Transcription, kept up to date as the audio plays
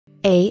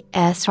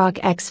ASRock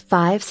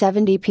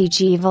X570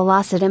 PG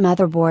Velocita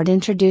motherboard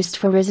introduced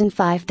for Ryzen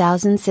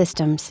 5000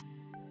 systems.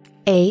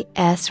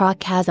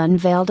 ASRock has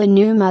unveiled a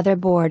new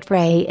motherboard for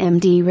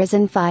AMD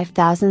Ryzen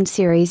 5000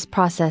 series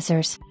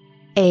processors.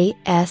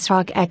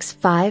 ASRock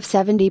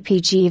X570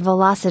 PG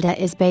Velocita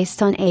is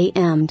based on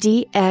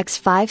AMD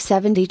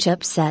X570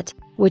 chipset,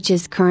 which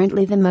is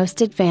currently the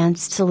most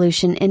advanced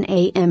solution in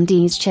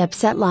AMD's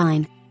chipset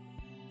line.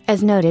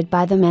 As noted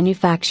by the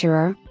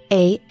manufacturer,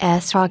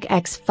 ASRock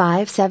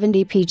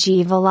X570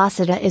 PG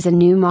Velocita is a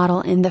new model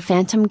in the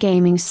Phantom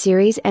Gaming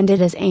series and it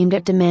is aimed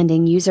at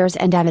demanding users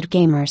and avid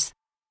gamers.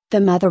 The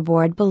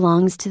motherboard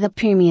belongs to the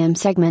premium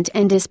segment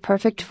and is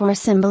perfect for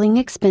assembling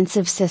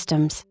expensive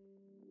systems.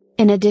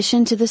 In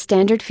addition to the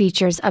standard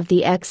features of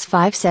the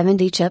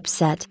X570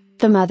 chipset,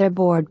 the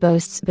motherboard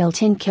boasts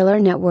built-in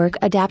killer network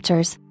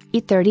adapters,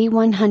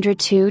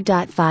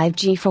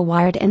 E3102.5G for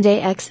wired and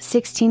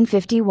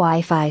AX1650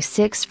 Wi-Fi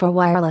 6 for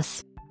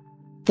wireless.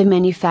 The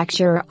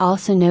manufacturer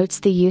also notes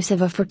the use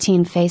of a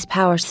 14-phase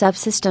power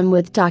subsystem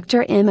with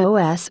Dr.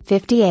 MOS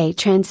 58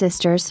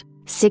 transistors,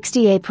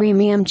 68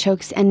 premium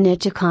chokes and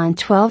Nichicon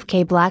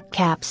 12K black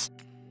caps.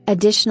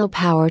 Additional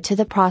power to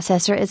the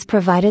processor is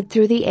provided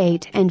through the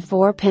 8 and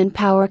 4-pin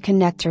power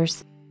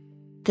connectors.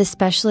 The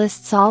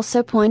specialists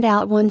also point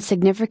out one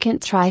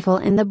significant trifle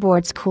in the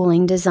board's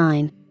cooling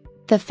design.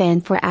 The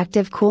fan for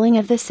active cooling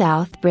of the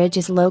south bridge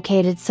is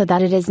located so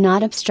that it is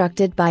not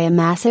obstructed by a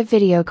massive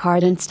video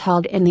card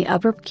installed in the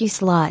upper key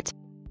slot.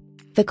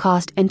 The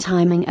cost and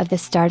timing of the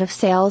start of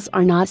sales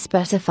are not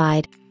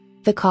specified.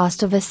 The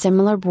cost of a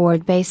similar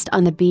board based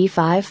on the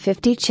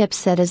B550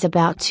 chipset is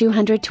about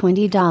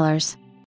 $220.